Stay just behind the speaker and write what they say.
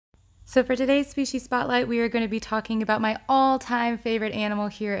So for today's Species Spotlight, we are going to be talking about my all-time favorite animal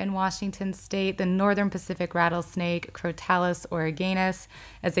here in Washington State, the Northern Pacific Rattlesnake, Crotalus oreganus.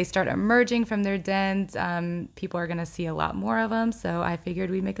 As they start emerging from their dens, people are going to see a lot more of them, so I figured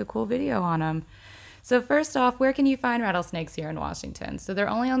we'd make a cool video on them. So first off, where can you find rattlesnakes here in Washington? So they're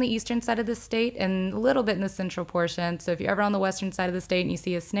only on the eastern side of the state and a little bit in the central portion. So if you're ever on the western side of the state and you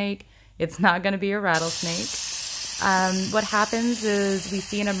see a snake, it's not going to be a rattlesnake. What happens is we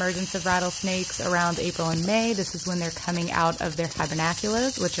see an emergence of rattlesnakes around April and May. This is when they're coming out of their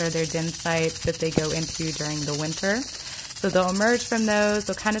hibernaculas, which are their den sites that they go into during the winter. So they'll emerge from those,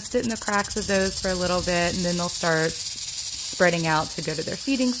 they'll kind of sit in the cracks of those for a little bit, and then they'll start spreading out to go to their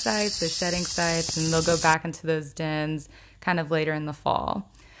feeding sites, their shedding sites, and they'll go back into those dens kind of later in the fall.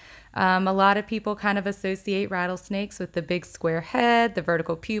 A lot of people kind of associate rattlesnakes with the big square head, the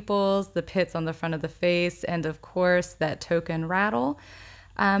vertical pupils, the pits on the front of the face, and of course that token rattle.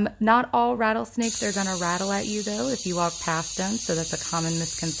 Not all rattlesnakes are going to rattle at you though if you walk past them, so that's a common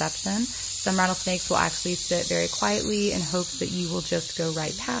misconception. Some rattlesnakes will actually sit very quietly in hopes that you will just go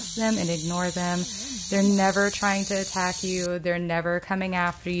right past them and ignore them. They're never trying to attack you. They're never coming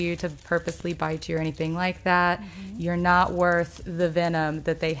after you to purposely bite you or anything like that. You're not worth the venom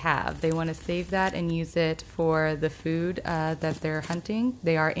that they have. They want to save that and use it for the food that they're hunting.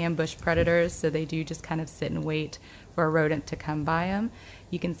 They are ambush predators, so they do just kind of sit and wait for a rodent to come by them.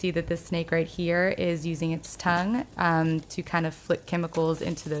 You can see that this snake right here is using its tongue to kind of flick chemicals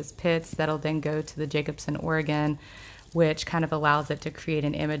into those pits that'll then go to the Jacobson organ, which kind of allows it to create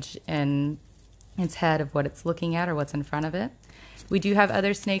an image in its head of what it's looking at or what's in front of it. We do have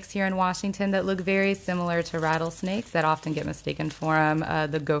other snakes here in Washington that look very similar to rattlesnakes that often get mistaken for them,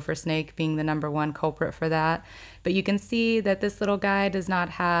 the gopher snake being the #1 culprit for that. But you can see that this little guy does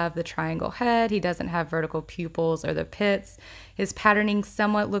not have the triangle head. He doesn't have vertical pupils or the pits. His patterning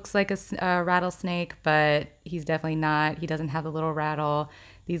somewhat looks like a rattlesnake, but he's definitely not. He doesn't have the little rattle.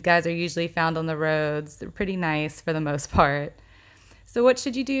 These guys are usually found on the roads. They're pretty nice for the most part. So what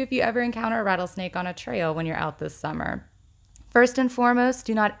should you do if you ever encounter a rattlesnake on a trail when you're out this summer? First and foremost,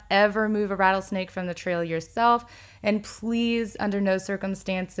 do not ever move a rattlesnake from the trail yourself. And please, under no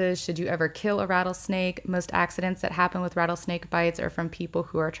circumstances should you ever kill a rattlesnake. Most accidents that happen with rattlesnake bites are from people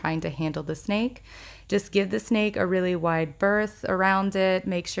who are trying to handle the snake. Just give the snake a really wide berth around it.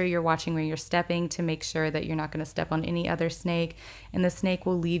 Make sure you're watching where you're stepping to make sure that you're not going to step on any other snake. And the snake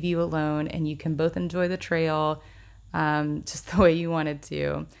will leave you alone and you can both enjoy the trail just the way you wanted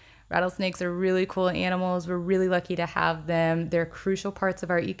to. Rattlesnakes are really cool animals. We're really lucky to have them. They're crucial parts of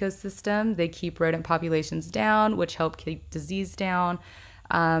our ecosystem. They keep rodent populations down, which help keep disease down.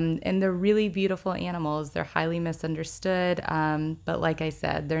 And they're really beautiful animals. They're highly misunderstood. But like I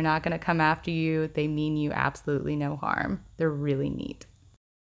said, they're not going to come after you. They mean you absolutely no harm. They're really neat.